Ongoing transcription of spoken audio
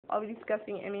I'll be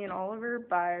discussing Emmy and Oliver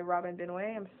by Robin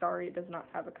Benway. I'm sorry it does not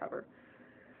have a cover.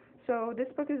 So this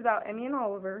book is about Emmy and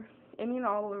Oliver. Emmy and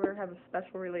Oliver have a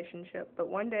special relationship, but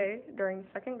one day, during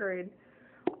second grade,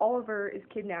 Oliver is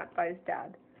kidnapped by his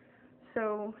dad.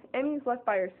 So Emmy is left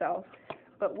by herself,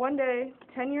 but one day,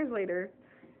 10 years later,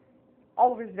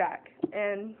 Oliver's back,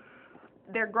 and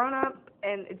they're grown up,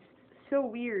 and it's so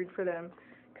weird for them,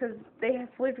 because they have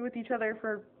lived with each other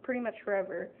for pretty much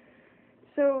forever.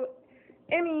 So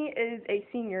Emmy is a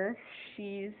senior.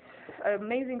 She's an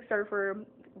amazing surfer,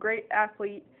 great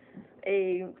athlete,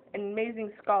 an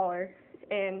amazing scholar,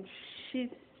 and she's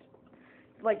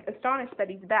like astonished that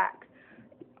he's back.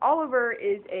 Oliver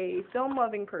is a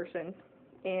film-loving person,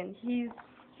 and he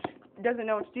doesn't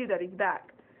know what to do that he's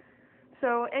back.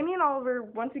 So Emmy and Oliver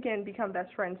once again become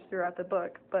best friends throughout the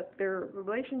book, but their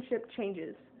relationship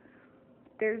changes.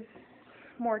 There's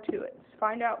more to it.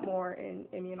 Find out more in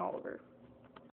Emmy and Oliver.